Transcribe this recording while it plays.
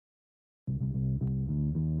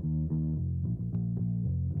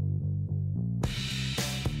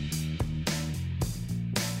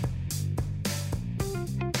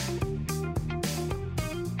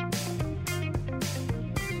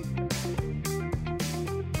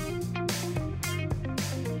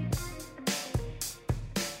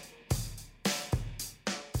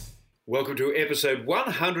Welcome to episode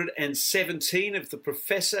 117 of The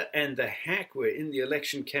Professor and the Hack. We're in the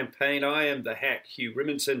election campaign. I am the Hack, Hugh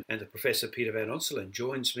Riminson, and the Professor, Peter Van Onselen,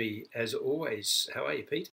 joins me as always. How are you,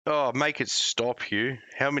 Pete? Oh, make it stop, Hugh.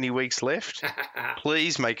 How many weeks left?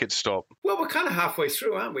 Please make it stop. Well, we're kind of halfway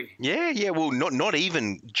through, aren't we? Yeah. Well, not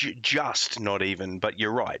even, just not even, but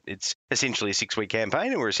you're right. It's essentially a 6-week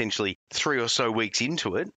campaign, and we're essentially 3 or so weeks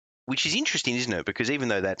into it. Which is interesting, isn't it? Because even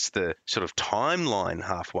though that's the sort of timeline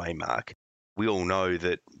halfway mark, we all know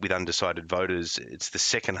that with undecided voters, it's the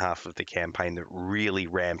second half of the campaign that really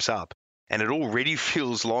ramps up. And it already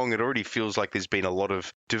feels long. It already feels like there's been a lot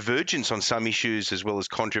of divergence on some issues, as well as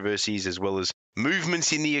controversies, as well as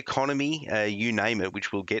movements in the economy, you name it,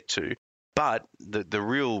 which we'll get to. But the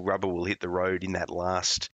real rubber will hit the road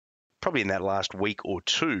probably in that last week or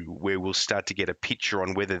two, where we'll start to get a picture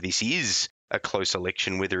on whether this is a close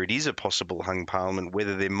election, whether it is a possible hung parliament,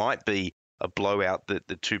 whether there might be a blowout that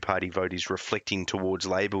the two-party vote is reflecting towards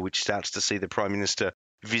Labor, which starts to see the Prime Minister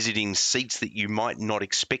visiting seats that you might not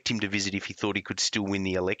expect him to visit if he thought he could still win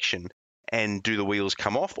the election. And do the wheels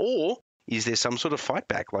come off? Or is there some sort of fight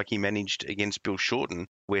back like he managed against Bill Shorten,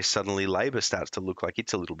 where suddenly Labor starts to look like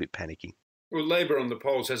it's a little bit panicky? Well, Labor on the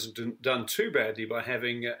polls hasn't done too badly by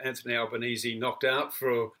having Anthony Albanese knocked out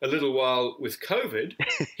for a little while with COVID.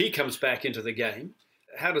 He comes back into the game.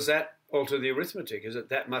 How does that alter the arithmetic? Is it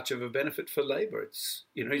that much of a benefit for Labor? It's,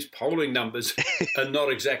 his polling numbers are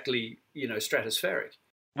not exactly, stratospheric.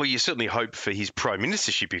 Well, you certainly hope for his prime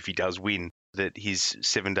ministership, if he does win, that his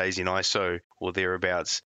 7 days in ISO or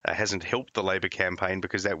thereabouts hasn't helped the Labor campaign,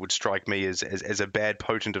 because that would strike me as a bad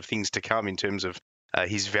potent of things to come in terms of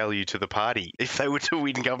his value to the party if they were to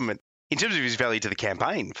win government. In terms of his value to the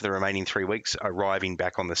campaign for the remaining 3 weeks arriving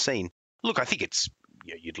back on the scene, look, I think it's,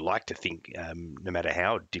 you'd like to think, no matter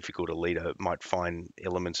how difficult a leader might find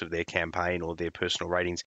elements of their campaign or their personal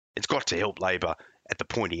ratings, it's got to help Labor at the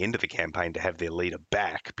pointy end of the campaign to have their leader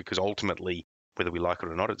back, because ultimately, whether we like it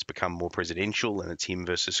or not, it's become more presidential and it's him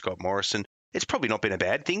versus Scott Morrison. It's probably not been a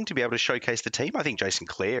bad thing to be able to showcase the team. I think Jason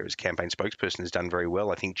Clare, as campaign spokesperson, has done very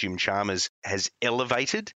well. I think Jim Chalmers has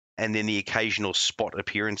elevated, and then the occasional spot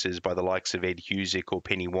appearances by the likes of Ed Husick or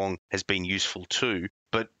Penny Wong has been useful too.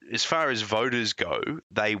 But as far as voters go,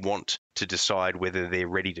 they want to decide whether they're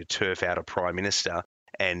ready to turf out a prime minister.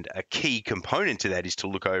 And a key component to that is to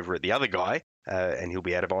look over at the other guy, and he'll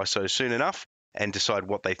be out of ISO soon enough, and decide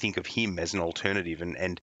what they think of him as an alternative.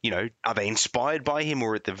 And are they inspired by him,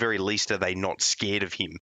 or at the very least, are they not scared of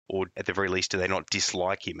him? Or at the very least, do they not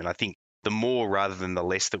dislike him? And I think the more rather than the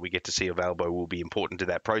less that we get to see of Albo will be important to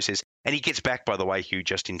that process. And he gets back, by the way, Hugh,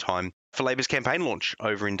 just in time for Labor's campaign launch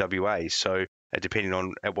over in WA. So depending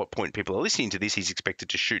on at what point people are listening to this, he's expected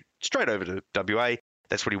to shoot straight over to WA.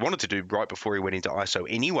 That's what he wanted to do right before he went into ISO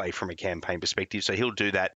anyway from a campaign perspective. So he'll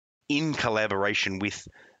do that in collaboration with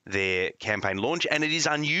their campaign launch. And it is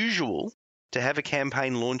unusual to have a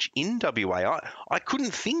campaign launch in WA. I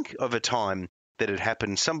couldn't think of a time that had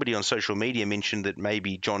happened. Somebody on social media mentioned that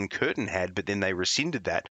maybe John Curtin had, but then they rescinded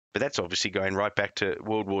that. But that's obviously going right back to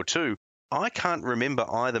World War II. I can't remember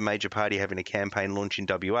either major party having a campaign launch in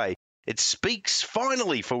WA. It speaks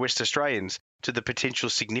finally for West Australians to the potential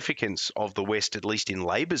significance of the West, at least in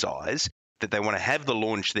Labor's eyes, that they want to have the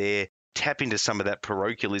launch there, tap into some of that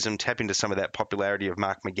parochialism, tap into some of that popularity of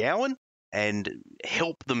Mark McGowan, and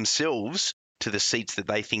help themselves to the seats that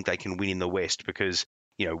they think they can win in the West. Because,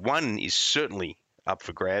 one is certainly up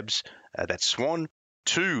for grabs, that's Swan.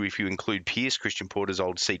 2, if you include Pearce, Christian Porter's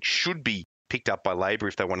old seat, should be picked up by Labor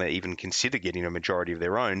if they want to even consider getting a majority of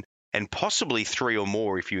their own. And possibly 3 or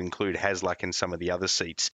more if you include Hasluck and some of the other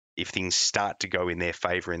seats, if things start to go in their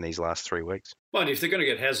favour in these last 3 weeks. Well, if they're going to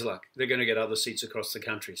get Hasluck, they're going to get other seats across the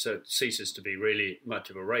country. So it ceases to be really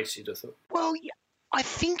much of a race, you'd have thought. Well, yeah, I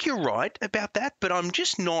think you're right about that, but I'm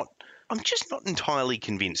just not entirely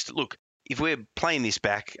convinced. Look, if we're playing this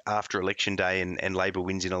back after Election Day and Labor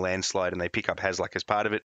wins in a landslide and they pick up Hasluck as part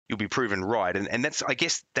of it, you'll be proven right. And that's, I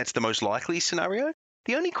guess, that's the most likely scenario.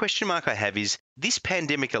 The only question mark I have is this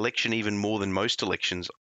pandemic election, even more than most elections,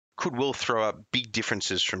 could well throw up big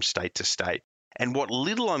differences from state to state. And what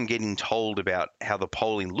little I'm getting told about how the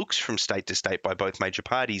polling looks from state to state by both major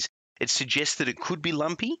parties, it suggests that it could be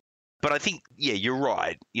lumpy. But I think, yeah, you're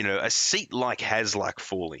right. A seat like Hasluck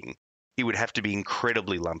falling, it would have to be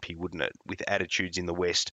incredibly lumpy, wouldn't it, with attitudes in the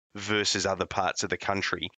West versus other parts of the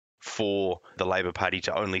country for the Labor Party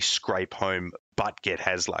to only scrape home but get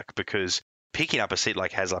Hasluck. Because picking up a seat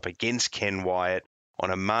like Hasluck against Ken Wyatt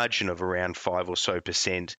on a margin of around 5% or so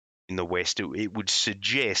in the West, it would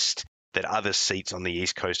suggest that other seats on the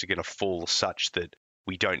East Coast are going to fall such that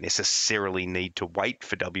we don't necessarily need to wait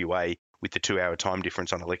for WA with the 2-hour time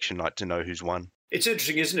difference on election night to know who's won. It's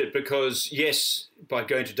interesting, isn't it? Because, yes, by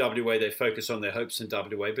going to WA, they focus on their hopes in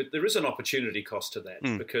WA, but there is an opportunity cost to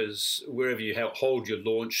that because wherever you hold your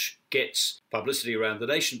launch gets publicity around the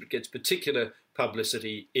nation, but gets particular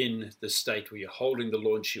publicity in the state where you're holding the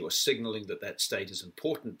launch. You are signalling that that state is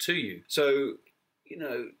important to you. So,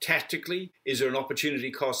 tactically, is there an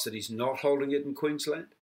opportunity cost that he's not holding it in Queensland?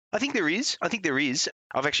 I think there is.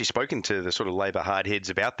 I've actually spoken to the sort of Labor hardheads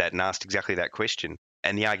about that and asked exactly that question.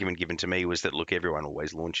 And the argument given to me was that, look, everyone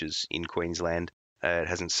always launches in Queensland. It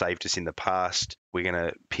hasn't saved us in the past. We're going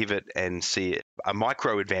to pivot and see a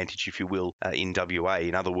micro advantage, if you will, in WA.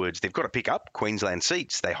 In other words, they've got to pick up Queensland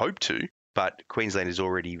seats. They hope to, but Queensland is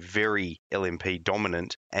already very LNP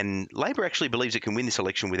dominant. And Labor actually believes it can win this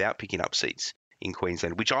election without picking up seats in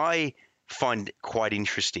Queensland, which I find quite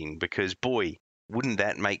interesting because, boy, wouldn't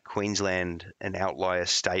that make Queensland an outlier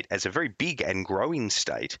state as a very big and growing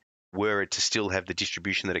state? Were it to still have the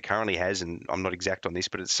distribution that it currently has, and I'm not exact on this,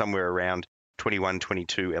 but it's somewhere around 21,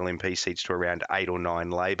 22 LNP seats to around 8 or 9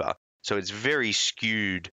 Labor. So it's very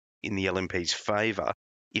skewed in the LNP's favour.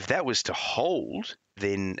 If that was to hold,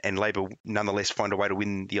 then and Labor nonetheless find a way to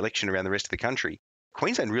win the election around the rest of the country,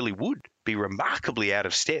 Queensland really would be remarkably out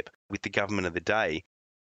of step with the government of the day.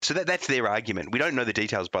 So that's their argument. We don't know the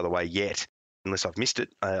details, by the way, yet, unless I've missed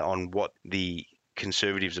it, on what the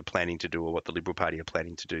Conservatives are planning to do or what the Liberal Party are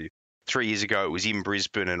planning to do. 3 years ago, it was in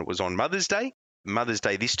Brisbane and it was on Mother's Day. Mother's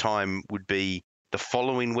Day this time would be the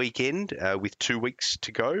following weekend with 2 weeks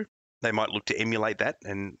to go. They might look to emulate that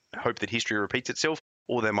and hope that history repeats itself,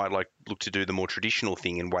 or they might look to do the more traditional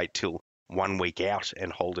thing and wait till 1 week out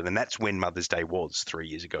and hold it. And that's when Mother's Day was 3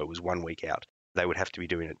 years ago, was 1 week out. They would have to be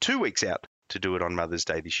doing it 2 weeks out to do it on Mother's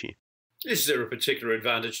Day this year. Is there a particular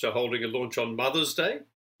advantage to holding a launch on Mother's Day?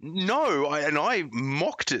 No, I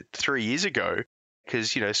mocked it 3 years ago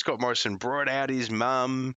because, Scott Morrison brought out his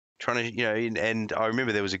mum trying to, and I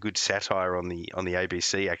remember there was a good satire on the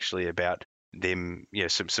ABC actually about them,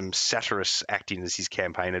 some satirists acting as his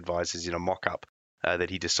campaign advisors in a mock-up that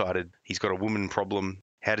he decided he's got a woman problem.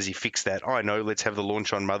 How does he fix that? Oh, I know, let's have the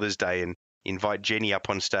launch on Mother's Day and invite Jenny up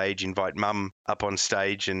on stage, invite mum up on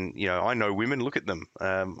stage. And, I know women, look at them.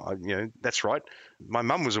 That's right. My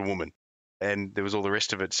mum was a woman. And there was all the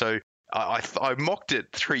rest of it. So I mocked it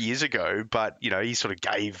 3 years ago, but, he sort of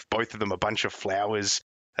gave both of them a bunch of flowers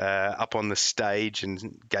up on the stage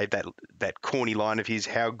and gave that corny line of his,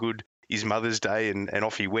 how good is Mother's Day? And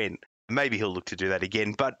off he went. Maybe he'll look to do that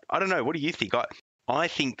again. But I don't know. What do you think? I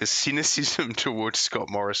think the cynicism towards Scott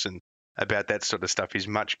Morrison about that sort of stuff is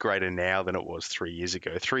much greater now than it was 3 years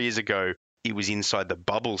ago. 3 years ago, it was inside the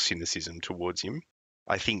bubble cynicism towards him.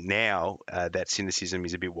 I think now that cynicism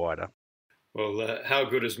is a bit wider. Well, how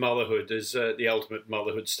good is motherhood is the ultimate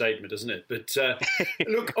motherhood statement, isn't it? But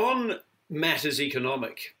look, on matters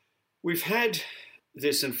economic, we've had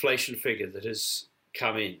this inflation figure that has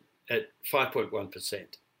come in at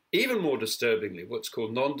 5.1%. Even more disturbingly, what's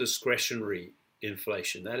called non-discretionary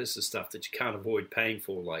inflation, that is the stuff that you can't avoid paying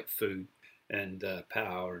for, like food and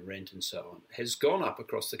power and rent and so on, has gone up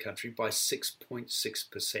across the country by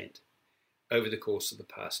 6.6% over the course of the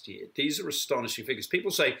past year. These are astonishing figures.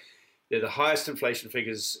 People say they're the highest inflation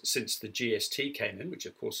figures since the GST came in, which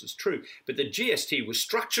of course is true. But the GST was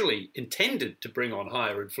structurally intended to bring on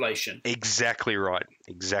higher inflation. Exactly right.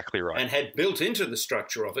 And had built into the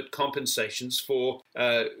structure of it compensations for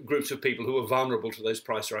groups of people who were vulnerable to those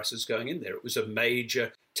price rises going in there. It was a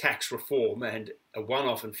major tax reform, and a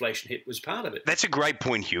one-off inflation hit was part of it. That's a great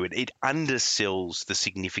point, Hugh. It undersells the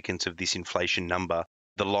significance of this inflation number,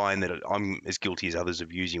 the line that I'm as guilty as others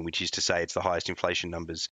of using, which is to say it's the highest inflation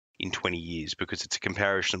numbers in 20 years, because it's a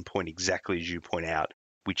comparison point exactly as you point out,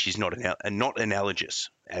 which is not analogous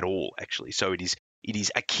at all, actually. So it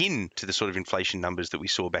is akin to the sort of inflation numbers that we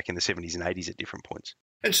saw back in the 70s and 80s at different points.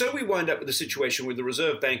 And so we wind up with a situation where the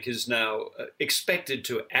Reserve Bank is now expected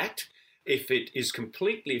to act. If it is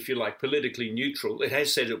completely, if you like, politically neutral, it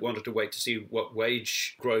has said it wanted to wait to see what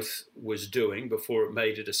wage growth was doing before it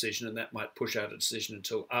made a decision, and that might push out a decision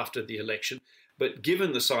until after the election. But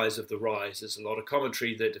given the size of the rise, there's a lot of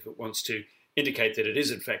commentary that if it wants to indicate that it is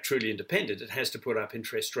in fact truly independent, it has to put up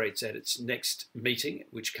interest rates at its next meeting,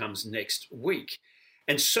 which comes next week.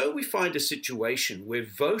 And so we find a situation where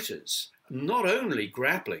voters not only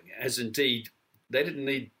grappling, as indeed they didn't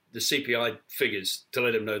need the CPI figures to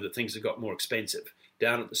let them know that things have got more expensive,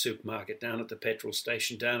 down at the supermarket, down at the petrol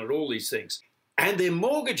station, down at all these things, and their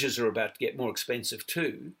mortgages are about to get more expensive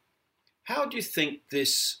too. How do you think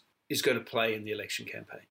this is going to play in the election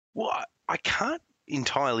campaign? Well, I can't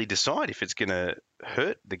entirely decide if it's going to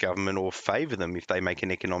hurt the government or favour them if they make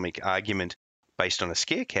an economic argument based on a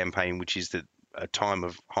scare campaign, which is that a time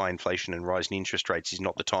of high inflation and rising interest rates is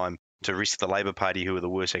not the time to risk the Labor Party, who are the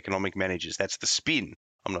worst economic managers. That's the spin.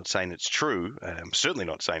 I'm not saying it's true. I'm certainly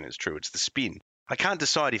not saying it's true. It's the spin. I can't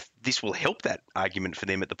decide if this will help that argument for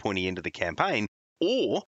them at the pointy end of the campaign,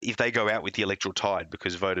 or if they go out with the electoral tide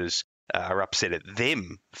because voters are upset at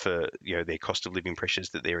them for their cost of living pressures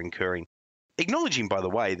that they're incurring. Acknowledging, by the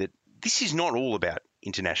way, that this is not all about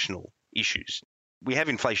international issues. We have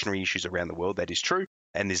inflationary issues around the world, that is true,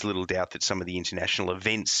 and there's little doubt that some of the international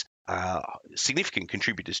events are significant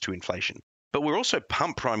contributors to inflation. But we're also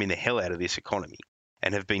pump priming the hell out of this economy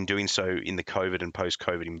and have been doing so in the COVID and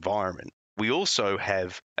post-COVID environment. We also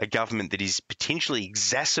have a government that is potentially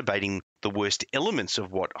exacerbating the worst elements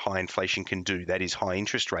of what high inflation can do, that is high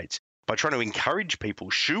interest rates, by trying to encourage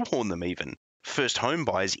people, shoehorn them even, first home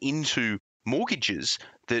buyers into mortgages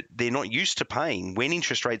that they're not used to paying when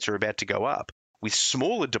interest rates are about to go up, with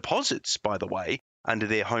smaller deposits, by the way, under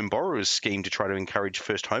their home borrowers scheme to try to encourage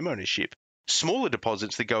first home ownership. Smaller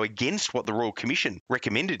deposits that go against what the Royal Commission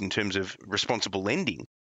recommended in terms of responsible lending,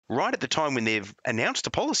 right at the time when they've announced a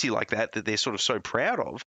policy like that they're sort of so proud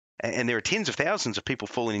of, and there are tens of thousands of people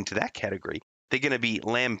falling into that category. They're going to be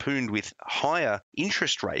lampooned with higher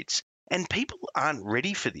interest rates, and people aren't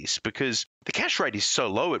ready for this because the cash rate is so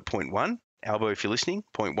low at 0.1. Albo, if you're listening,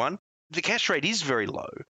 0.1. The cash rate is very low,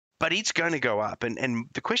 but it's going to go up. And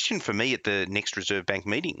the question for me at the next Reserve Bank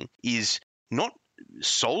meeting is not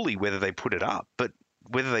solely whether they put it up, but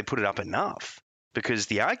whether they put it up enough. Because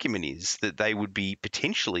the argument is that they would be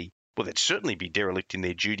potentially, well, they'd certainly be derelict in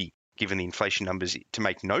their duty given the inflation numbers to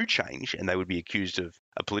make no change, and they would be accused of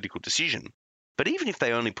a political decision. But even if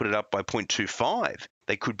they only put it up by 0.25,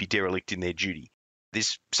 they could be derelict in their duty.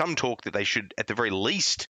 There's some talk that they should, at the very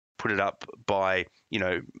least, put it up by,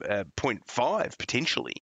 0.5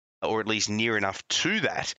 potentially, or at least near enough to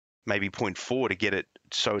that, maybe 0.4 to get it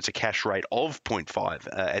so it's a cash rate of 0.5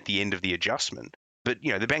 at the end of the adjustment. But,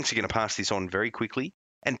 the banks are going to pass this on very quickly,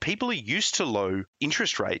 and people are used to low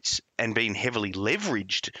interest rates and being heavily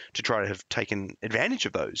leveraged to try to have taken advantage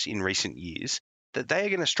of those in recent years, that they are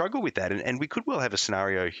going to struggle with that. And we could well have a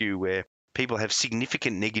scenario, Hugh, where people have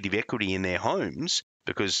significant negative equity in their homes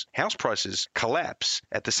because house prices collapse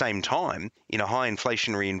at the same time in a high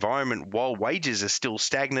inflationary environment while wages are still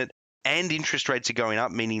stagnant and interest rates are going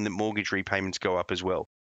up, meaning that mortgage repayments go up as well.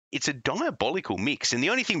 It's a diabolical mix. And the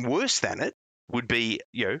only thing worse than it would be,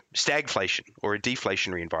 stagflation or a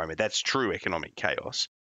deflationary environment. That's true economic chaos.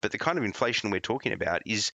 But the kind of inflation we're talking about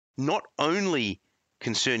is not only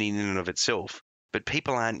concerning in and of itself, but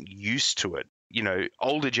people aren't used to it.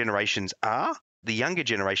 Older generations are, the younger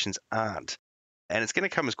generations aren't. And it's going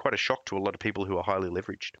to come as quite a shock to a lot of people who are highly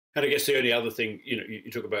leveraged. And I guess the only other thing,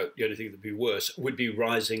 you talk about the only thing that would be worse would be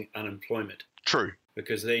rising unemployment. True.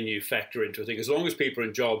 Because then you factor into a thing, as long as people are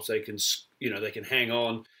in jobs, they can hang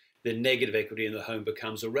on. The negative equity in the home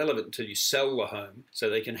becomes irrelevant until you sell the home, so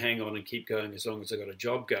they can hang on and keep going as long as they've got a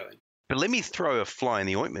job going. But let me throw a fly in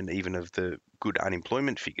the ointment even of the good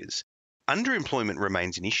unemployment figures. Underemployment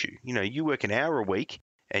remains an issue. You work an hour a week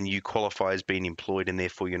and you qualify as being employed, and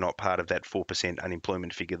therefore you're not part of that 4%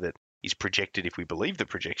 unemployment figure that is projected, if we believe the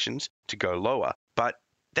projections, to go lower. But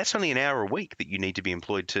that's only an hour a week that you need to be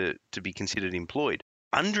employed to be considered employed.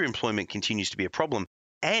 Underemployment continues to be a problem.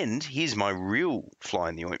 And here's my real fly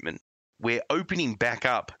in the ointment. We're opening back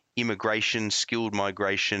up immigration, skilled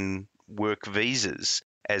migration, work visas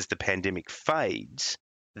as the pandemic fades.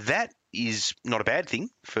 That is not a bad thing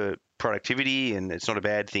for productivity, and it's not a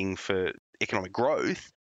bad thing for economic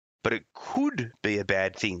growth, but it could be a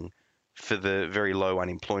bad thing for the very low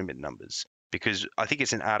unemployment numbers, because I think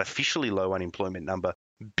it's an artificially low unemployment number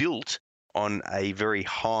built on a very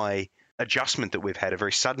high adjustment that we've had, a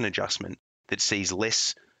very sudden adjustment that sees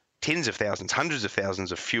less, tens of thousands, hundreds of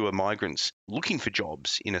thousands of fewer migrants looking for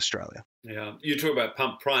jobs in Australia. Yeah, you talk about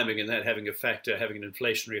pump priming and that having a factor, having an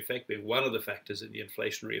inflationary effect being one of the factors in the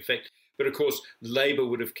inflationary effect. But of course, Labor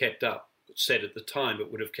would have kept up, said at the time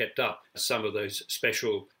it would have kept up some of those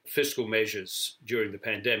special fiscal measures during the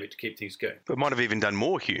pandemic to keep things going. But might have even done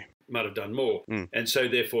more, Hugh. Might have done more. And so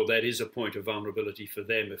therefore that is a point of vulnerability for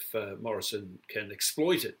them if Morrison can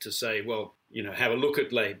exploit it to say, well, have a look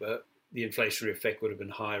at Labor. The inflationary effect would have been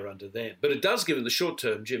higher under them. But it does give in the short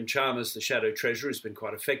term. Jim Chalmers, the shadow treasurer, has been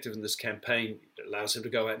quite effective in this campaign. It allows him to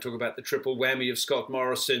go out and talk about the triple whammy of Scott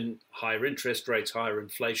Morrison, higher interest rates, higher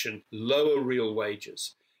inflation, lower real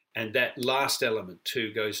wages. And that last element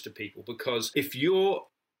too goes to people, because if you're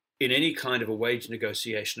in any kind of a wage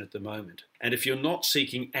negotiation at the moment, and if you're not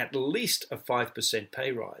seeking at least a 5%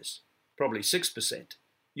 pay rise, probably 6%,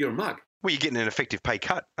 you're a mug. Well, you're getting an effective pay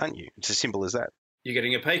cut, aren't you? It's as simple as that. You're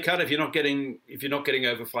getting a pay cut if you're not getting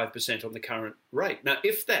over 5% on the current rate. Now,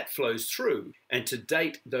 if that flows through, and to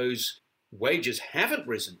date those wages haven't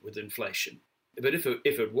risen with inflation, but if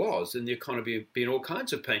it was, then the economy would be in all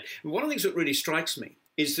kinds of pain. And one of the things that really strikes me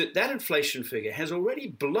is that inflation figure has already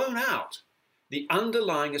blown out the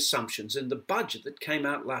underlying assumptions in the budget that came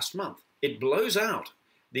out last month. It blows out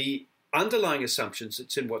the underlying assumptions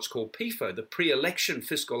that's in what's called PFO, the pre-election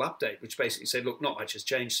fiscal update, which basically said, look, not much has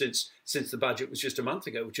changed since the budget was just a month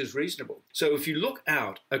ago, which is reasonable. So if you look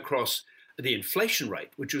out across the inflation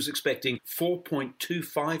rate, which was expecting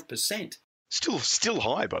 4.25%. Still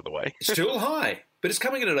high, by the way. Still high, but it's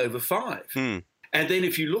coming in at over 5. And then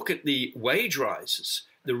if you look at the wage rises,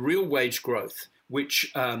 the real wage growth,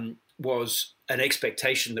 which was an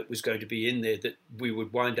expectation that was going to be in there, that we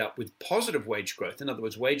would wind up with positive wage growth. In other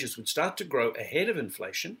words, wages would start to grow ahead of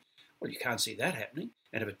inflation. Well, you can't see that happening.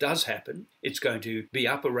 And if it does happen, it's going to be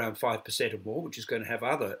up around 5% or more, which is going to have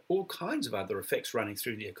all kinds of other effects running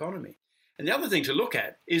through the economy. And the other thing to look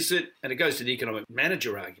at is that, and it goes to the economic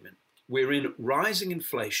manager argument, we're in rising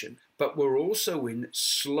inflation, but we're also in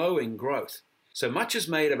slowing growth. So much is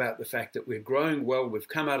made about the fact that we're growing well, we've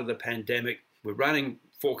come out of the pandemic, we're running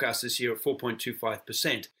forecast this year at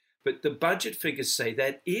 4.25%, but the budget figures say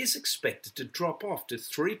that is expected to drop off to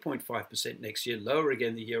 3.5% next year, lower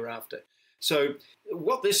again the year after. So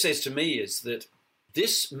what this says to me is that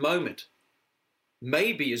this moment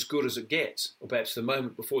may be as good as it gets, or perhaps the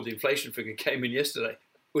moment before the inflation figure came in yesterday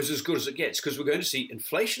was as good as it gets, because we're going to see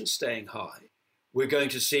inflation staying high. We're going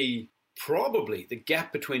to see probably the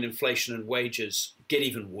gap between inflation and wages get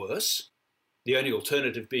even worse. The only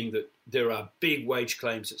alternative being that there are big wage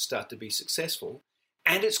claims that start to be successful.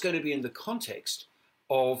 And it's going to be in the context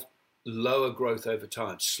of lower growth over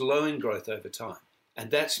time, slowing growth over time.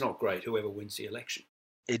 And that's not great, whoever wins the election.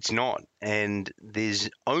 It's not. And there's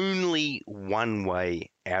only one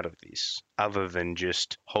way out of this other than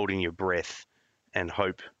just holding your breath and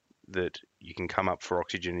hope that you can come up for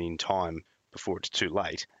oxygen in time before it's too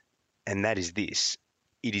late. And that is this.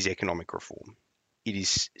 It is economic reform. It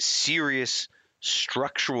is serious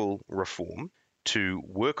structural reform to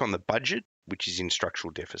work on the budget, which is in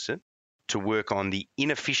structural deficit, to work on the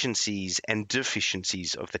inefficiencies and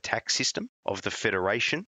deficiencies of the tax system, of the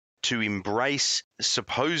federation, to embrace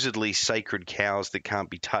supposedly sacred cows that can't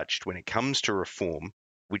be touched when it comes to reform,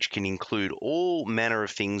 which can include all manner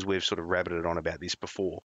of things. We've sort of rabbited on about this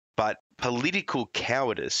before. But political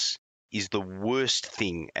cowardice is the worst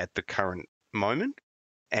thing at the current moment.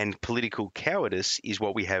 And political cowardice is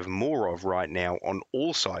what we have more of right now on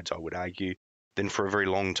all sides, I would argue, than for a very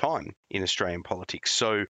long time in Australian politics.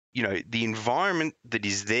 So, the environment that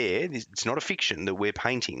is there, it's not a fiction that we're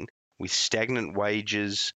painting, with stagnant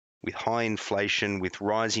wages, with high inflation, with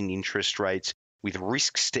rising interest rates, with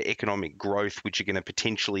risks to economic growth, which are going to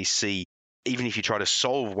potentially see, even if you try to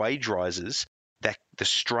solve wage rises, that the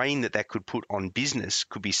strain that could put on business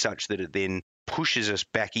could be such that it then pushes us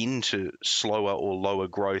back into slower or lower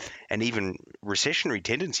growth and even recessionary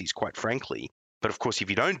tendencies, quite frankly. But of course, if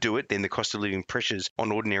you don't do it, then the cost of living pressures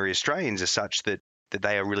on ordinary Australians are such that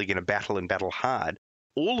they are really going to battle hard.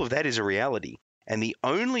 All of that is a reality. And the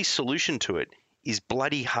only solution to it is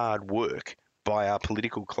bloody hard work by our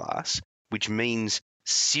political class, which means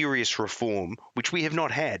serious reform, which we have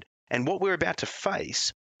not had. And what we're about to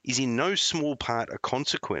face is in no small part a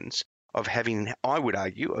consequence of having, I would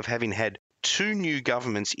argue, of having had 2 new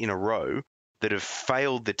governments in a row that have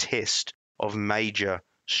failed the test of major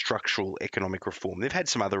structural economic reform. They've had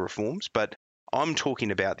some other reforms, but I'm talking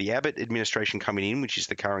about the Abbott administration coming in, which is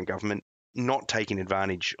the current government, not taking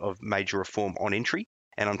advantage of major reform on entry.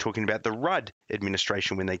 And I'm talking about the Rudd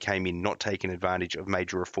administration when they came in, not taking advantage of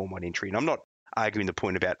major reform on entry. And I'm not arguing the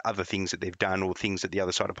point about other things that they've done or things that the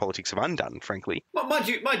other side of politics have undone, frankly. Well, mind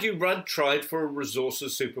you, Rudd tried for a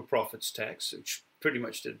resources super profits tax, which pretty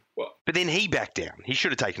much did what? But then he backed down. He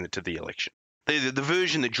should have taken it to the election. The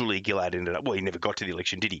version that Julia Gillard ended up, well, he never got to the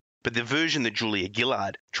election, did he? But the version that Julia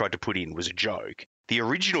Gillard tried to put in was a joke. The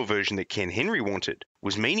original version that Ken Henry wanted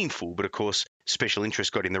was meaningful, but of course, special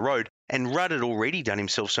interest got in the road. And Rudd had already done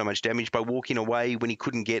himself so much damage by walking away when he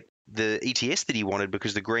couldn't get the ETS that he wanted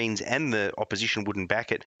because the Greens and the opposition wouldn't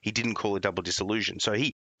back it. He didn't call a double dissolution. So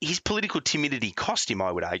his political timidity cost him,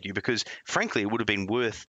 I would argue, because frankly, it would have been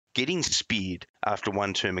worth getting speared after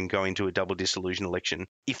one term and going to a double dissolution election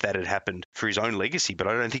if that had happened for his own legacy. But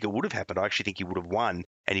I don't think it would have happened. I actually think he would have won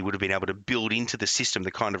and he would have been able to build into the system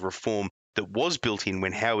the kind of reform that was built in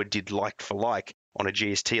when Howard did like for like on a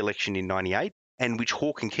GST election in 98 and which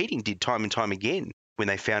Hawke and Keating did time and time again when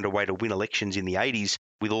they found a way to win elections in the 80s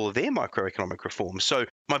with all of their microeconomic reforms. So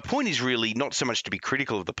my point is really not so much to be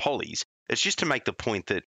critical of the pollies, It's just to make the point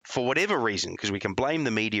that for whatever reason, because we can blame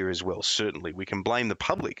the media as well, certainly. We can blame the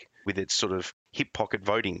public with its sort of hip pocket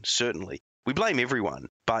voting, certainly. We blame everyone,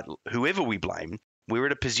 but whoever we blame, we're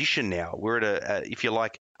at a position now. We're at if you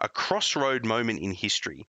like, a crossroad moment in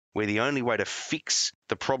history where the only way to fix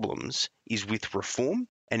the problems is with reform.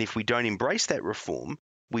 And if we don't embrace that reform,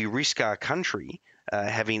 we risk our country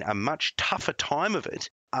having a much tougher time of it,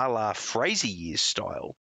 a la Fraser years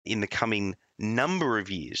style, in the coming number of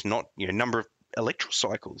years, not number of electoral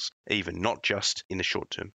cycles, even, not just in the short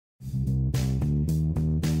term.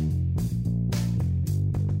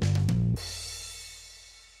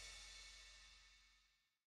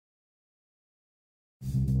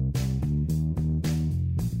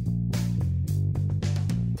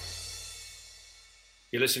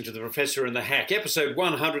 You're listening to The Professor and the Hack, episode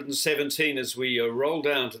 117, as we roll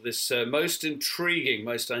down to this most intriguing,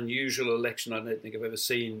 most unusual election. I don't think I've ever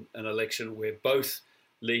seen an election where both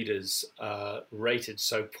leaders are rated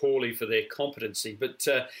so poorly for their competency. But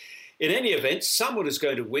in any event, someone is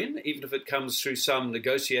going to win, even if it comes through some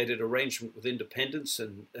negotiated arrangement with independents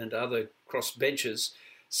and other crossbenchers.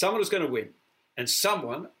 Someone is going to win, and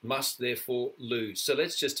someone must therefore lose. So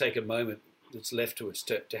let's just take a moment that's left to us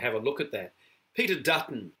to have a look at that. Peter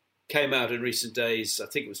Dutton came out in recent days, I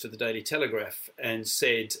think it was to the Daily Telegraph, and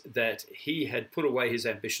said that he had put away his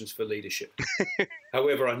ambitions for leadership.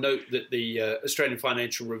 However, I note that the Australian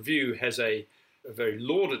Financial Review has a very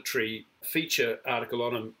laudatory feature article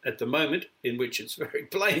on him at the moment, in which it's very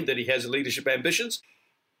plain that he has leadership ambitions.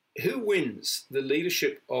 Who wins the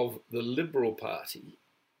leadership of the Liberal Party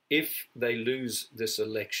if they lose this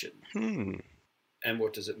election? And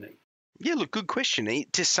what does it mean? Yeah, look, good question.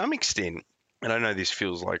 To some extent, and I know this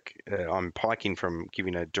feels like I'm piking from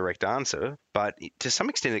giving a direct answer, but to some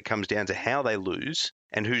extent it comes down to how they lose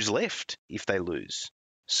and who's left if they lose.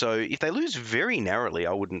 So if they lose very narrowly,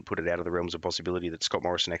 I wouldn't put it out of the realms of possibility that Scott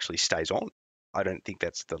Morrison actually stays on. I don't think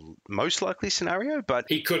that's the most likely scenario, but...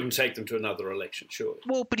 He couldn't take them to another election, surely.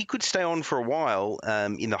 Well, but he could stay on for a while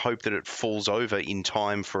in the hope that it falls over in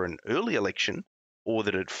time for an early election, or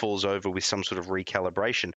that it falls over with some sort of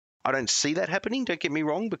recalibration. I don't see that happening, don't get me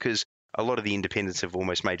wrong, because a lot of the independents have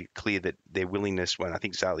almost made it clear that their willingness, when I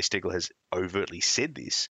think Zali Steggall has overtly said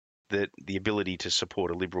this, that the ability to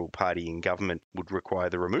support a Liberal Party in government would require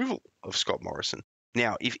the removal of Scott Morrison.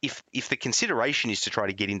 Now, if the consideration is to try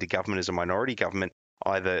to get into government as a minority government,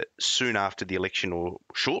 either soon after the election or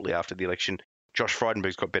shortly after the election, Josh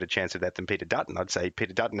Frydenberg's got better chance of that than Peter Dutton. I'd say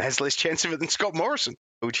Peter Dutton has less chance of it than Scott Morrison,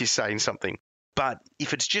 which is saying something. But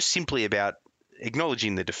if it's just simply about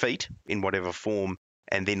acknowledging the defeat in whatever form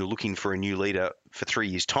and then looking for a new leader for 3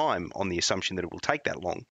 years' time on the assumption that it will take that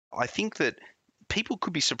long, I think that people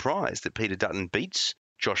could be surprised that Peter Dutton beats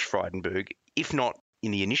Josh Frydenberg, if not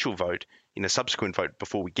in the initial vote, in a subsequent vote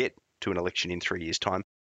before we get to an election in 3 years' time.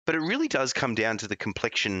 But it really does come down to the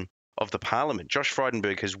complexion of the parliament. Josh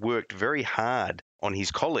Frydenberg has worked very hard on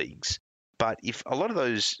his colleagues, but if a lot of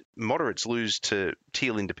those moderates lose to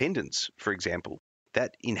Teal independents, for example,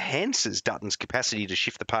 that enhances Dutton's capacity to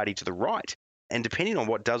shift the party to the right. And depending on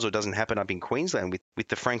what does or doesn't happen up in Queensland with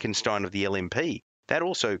the Frankenstein of the LNP, that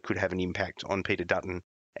also could have an impact on Peter Dutton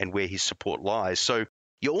and where his support lies. So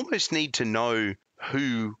you almost need to know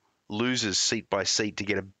who loses seat by seat to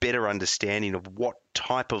get a better understanding of what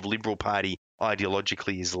type of Liberal Party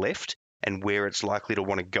ideologically is left and where it's likely to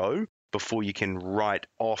want to go before you can write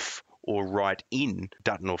off or write in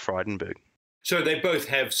Dutton or Frydenberg. So they both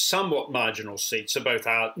have somewhat marginal seats, so both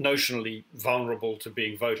are notionally vulnerable to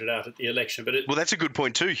being voted out at the election. Well, that's a good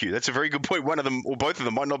point too, Hugh. That's a very good point. One of them or both of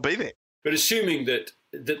them might not be there. But assuming that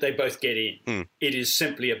they both get in, it is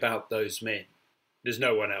simply about those men. There's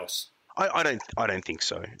no one else. I don't think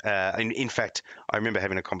so. In fact, I remember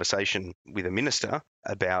having a conversation with a minister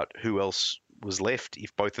about who else was left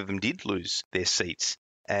if both of them did lose their seats.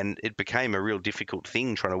 And it became a real difficult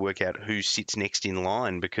thing trying to work out who sits next in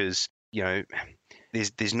line because, you know,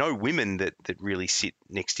 there's no women that really sit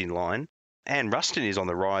next in line. Anne Ruston is on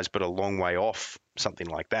the rise, but a long way off something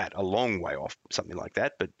like that.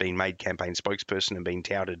 But being made campaign spokesperson and being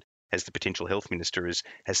touted as the potential health minister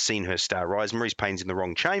has seen her star rise. Maurice Payne's in the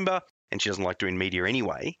wrong chamber, and she doesn't like doing media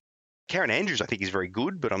anyway. Karen Andrews, I think, is very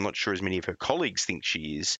good, but I'm not sure as many of her colleagues think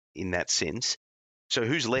she is in that sense. So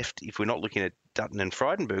who's left if we're not looking at Dutton and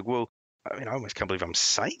Frydenberg? Well, I mean, I almost can't believe I'm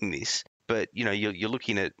saying this, but, you know, you're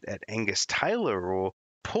looking at Angus Taylor, or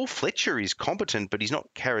Paul Fletcher is competent, but he's not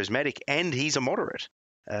charismatic, and he's a moderate.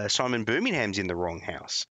 Simon Birmingham's in the wrong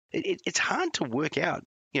house. It's hard to work out.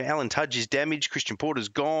 You know, Alan Tudge is damaged. Christian Porter's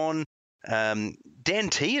gone. Dan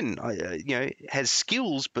Tehan, has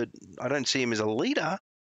skills, but I don't see him as a leader.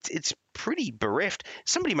 it's pretty bereft.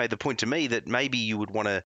 Somebody made the point to me that maybe you would want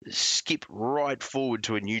to skip right forward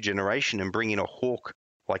to a new generation and bring in a hawk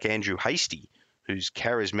like Andrew Hastie, who's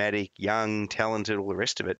charismatic, young, talented, all the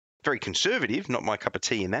rest of it. Very conservative, not my cup of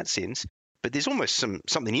tea in that sense, but there's almost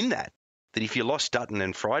something in that if you lost Dutton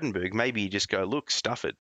and Frydenberg, maybe you just go, look, stuff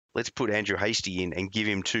it. Let's put Andrew Hastie in and give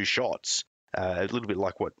him 2 shots. A little bit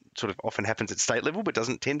like what sort of often happens at state level, but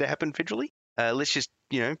doesn't tend to happen federally. Let's just,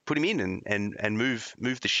 put him in and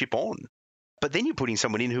move the ship on. But then you're putting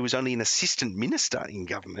someone in who was only an assistant minister in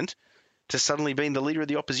government to suddenly being the leader of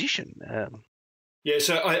the opposition. Yeah,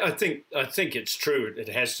 so I think it's true. It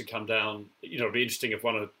has to come down. It'd be interesting if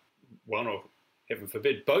one or heaven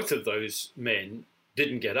forbid both of those men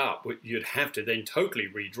didn't get up. You'd have to then totally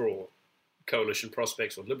redraw coalition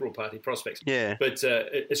prospects or Liberal Party prospects. Yeah. But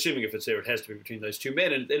assuming if it's there, it has to be between those two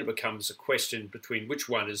men, and then it becomes a question between which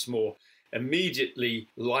one is more immediately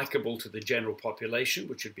likeable to the general population,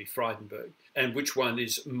 which would be Frydenberg, and which one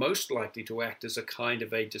is most likely to act as a kind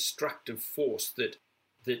of a destructive force that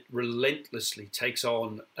relentlessly takes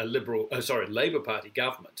on a Labour Party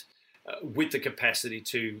government with the capacity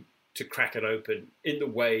to crack it open in the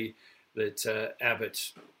way that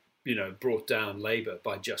Abbott, brought down Labour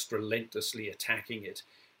by just relentlessly attacking it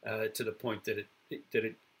to the point that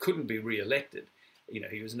it couldn't be re-elected.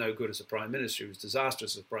 He was no good as a prime minister. He was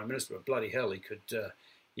disastrous as a prime minister. But bloody hell, he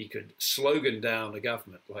could slogan down a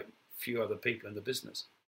government like few other people in the business.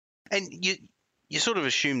 And you sort of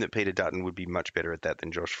assume that Peter Dutton would be much better at that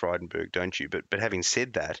than Josh Frydenberg, don't you? But having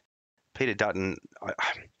said that, Peter Dutton,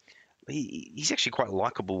 he's actually quite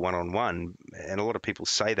likeable one-on-one, and a lot of people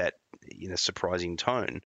say that in a surprising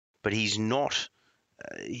tone. But he's not.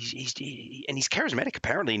 He's charismatic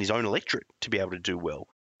apparently in his own electorate to be able to do well.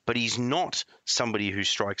 But he's not somebody who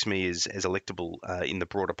strikes me as electable in the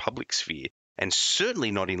broader public sphere, and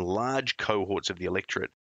certainly not in large cohorts of the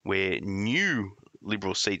electorate where new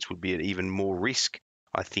Liberal seats would be at even more risk,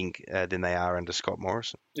 I think, than they are under Scott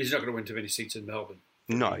Morrison. He's not going to win too many seats in Melbourne.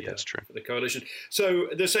 No, that's true. For the coalition. So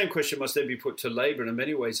the same question must then be put to Labor, and in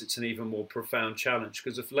many ways it's an even more profound challenge,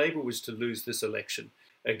 because if Labor was to lose this election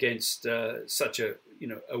against such a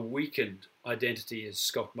weakened identity as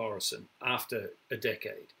Scott Morrison after a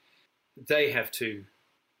decade, they have to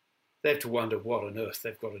wonder what on earth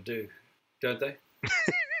they've got to do, don't they?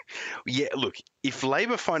 Yeah, look, if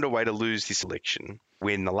Labor find a way to lose this election,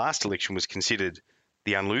 when the last election was considered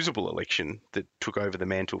the unlosable election that took over the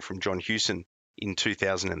mantle from John Hewson in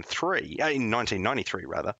 1993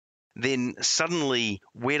 rather, then suddenly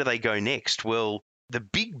where do they go next? Well, the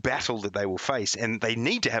big battle that they will face, and they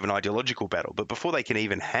need to have an ideological battle, but before they can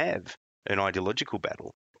even have an ideological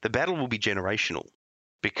battle, the battle will be generational,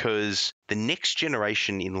 because the next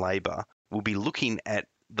generation in Labor will be looking at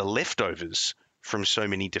the leftovers from so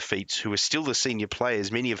many defeats who are still the senior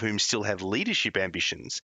players, many of whom still have leadership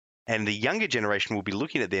ambitions. And the younger generation will be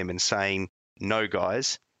looking at them and saying, no,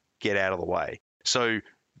 guys, get out of the way. So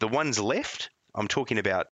the ones left, I'm talking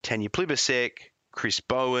about Tanya Plibersek, Chris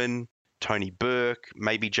Bowen, Tony Burke,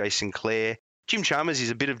 maybe Jason Clare. Jim Chalmers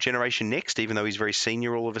is a bit of generation next, even though he's very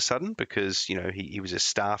senior all of a sudden, because, he was a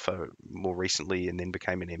staffer more recently and then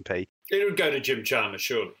became an MP. It would go to Jim Chalmers,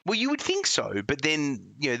 surely. Well, you would think so, but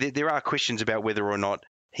then, there are questions about whether or not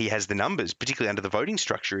he has the numbers, particularly under the voting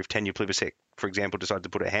structure, if Tanya Plibersek, for example, decided to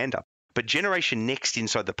put her hand up. But generation next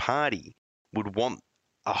inside the party would want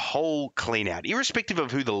a whole clean out, irrespective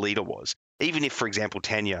of who the leader was. Even if, for example,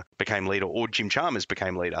 Tanya became leader or Jim Chalmers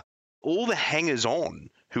became leader, all the hangers-on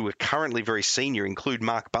who are currently very senior include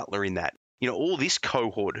Mark Butler in that. All this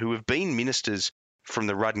cohort who have been ministers from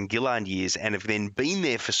the Rudd and Gillard years and have then been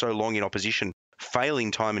there for so long in opposition, failing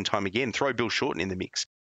time and time again. Throw Bill Shorten in the mix.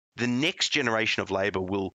 The next generation of Labor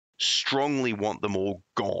will strongly want them all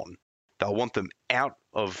gone. They'll want them out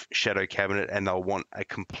of shadow cabinet, and they'll want a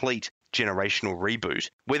complete generational reboot.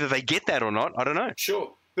 Whether they get that or not, I don't know.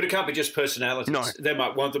 Sure. But it can't be just personalities. No. They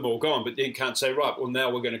might want them all gone, but you can't say, right, well,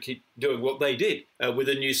 now we're going to keep doing what they did with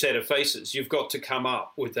a new set of faces. You've got to come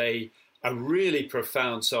up with a really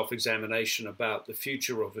profound self-examination about the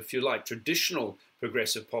future of, if you like, traditional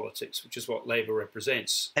progressive politics, which is what Labor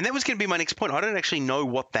represents. And that was going to be my next point. I don't actually know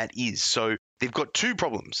what that is. So they've got two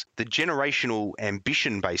problems. The generational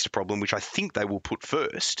ambition-based problem, which I think they will put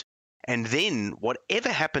first, and then whatever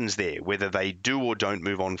happens there, whether they do or don't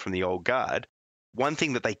move on from the old guard, one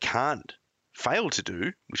thing that they can't fail to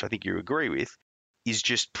do, which I think you agree with, is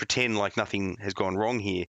just pretend like nothing has gone wrong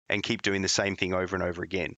here and keep doing the same thing over and over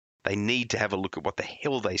again. They need to have a look at what the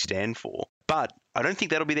hell they stand for. But I don't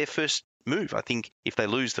think that'll be their first move. I think if they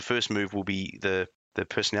lose, the first move will be the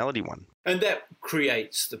personality one. And that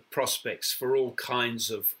creates the prospects for all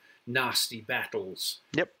kinds of nasty battles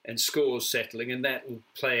Yep. and scores settling, and that will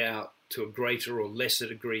play out to a greater or lesser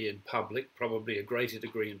degree in public, probably a greater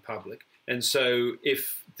degree in public. And so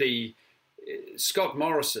if the Scott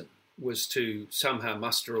Morrison was to somehow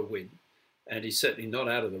muster a win, and he's certainly not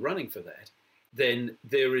out of the running for that, then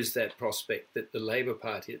there is that prospect that the Labour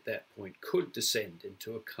Party at that point could descend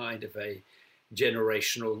into a kind of a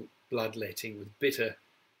generational bloodletting with bitter,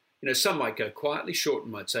 some might go quietly.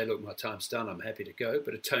 Shorten might say, look, my time's done, I'm happy to go.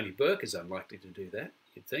 But a Tony Burke is unlikely to do that,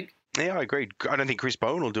 you'd think. Yeah, I agree. I don't think Chris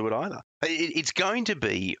Bowen will do it either. It's going to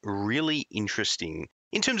be really interesting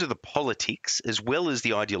in terms of the politics, as well as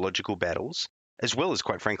the ideological battles, as well as,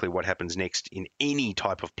 quite frankly, what happens next in any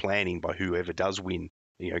type of planning by whoever does win,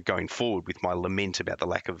 going forward, with my lament about the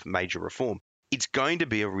lack of major reform. It's going to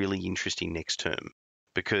be a really interesting next term,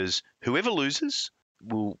 because whoever loses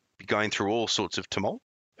will be going through all sorts of tumult.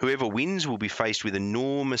 Whoever wins will be faced with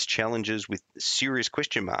enormous challenges with serious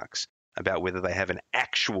question marks about whether they have an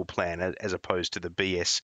actual plan as opposed to the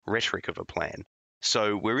BS rhetoric of a plan.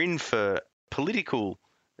 So we're in for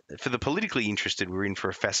the politically interested, we're in for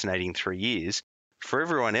a fascinating 3 years. For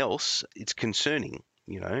everyone else, it's concerning,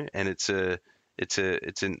 and it's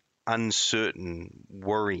an uncertain,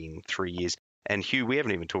 worrying 3 years. And Hugh, we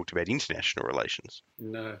haven't even talked about international relations.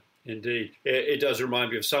 No, indeed. It does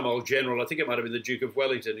remind me of some old general, I think it might have been the Duke of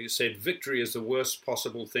Wellington, who said victory is the worst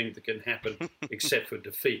possible thing that can happen except for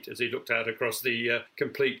defeat, as he looked out across the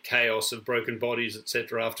complete chaos of broken bodies,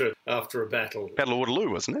 etc., after a battle. Battle of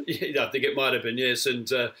Waterloo, wasn't it? Yeah, I think it might have been, yes. And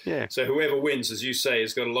So whoever wins, as you say,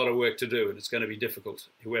 has got a lot of work to do, and it's going to be difficult.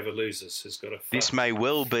 Whoever loses has got to fight. This may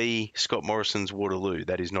well be Scott Morrison's Waterloo.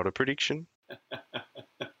 That is not a prediction.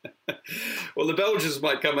 Well, the Belgians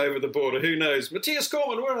might come over the border. Who knows? Matthias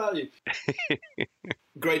Cormann, where are you?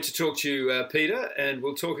 Great to talk to you, Peter, and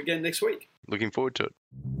we'll talk again next week. Looking forward to it.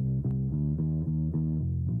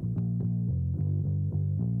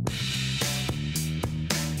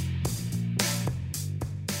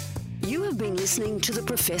 You have been listening to The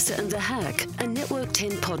Professor and the Hack, a Network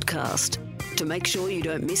 10 podcast. To make sure you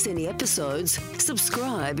don't miss any episodes,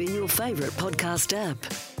 subscribe in your favourite podcast app.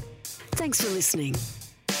 Thanks for listening.